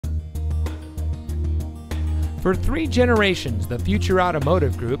For 3 generations, the Future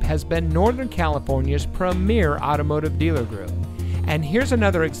Automotive Group has been Northern California's premier automotive dealer group. And here's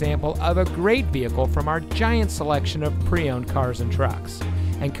another example of a great vehicle from our giant selection of pre-owned cars and trucks.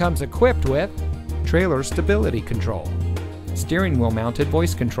 And comes equipped with trailer stability control, steering wheel mounted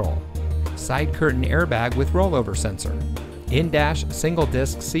voice control, side curtain airbag with rollover sensor, in-dash single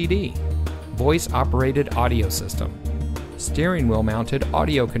disc CD, voice operated audio system, steering wheel mounted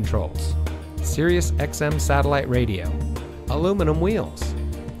audio controls, Sirius XM satellite radio, aluminum wheels,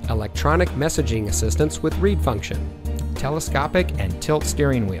 electronic messaging assistance with read function, telescopic and tilt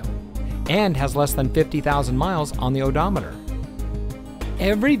steering wheel, and has less than 50,000 miles on the odometer.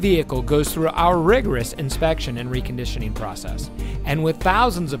 Every vehicle goes through our rigorous inspection and reconditioning process. And with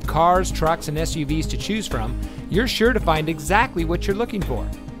thousands of cars, trucks, and SUVs to choose from, you're sure to find exactly what you're looking for.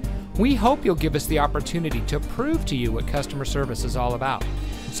 We hope you'll give us the opportunity to prove to you what customer service is all about.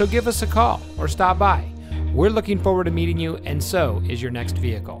 So give us a call or stop by. We're looking forward to meeting you, and so is your next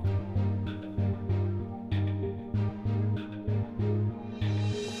vehicle.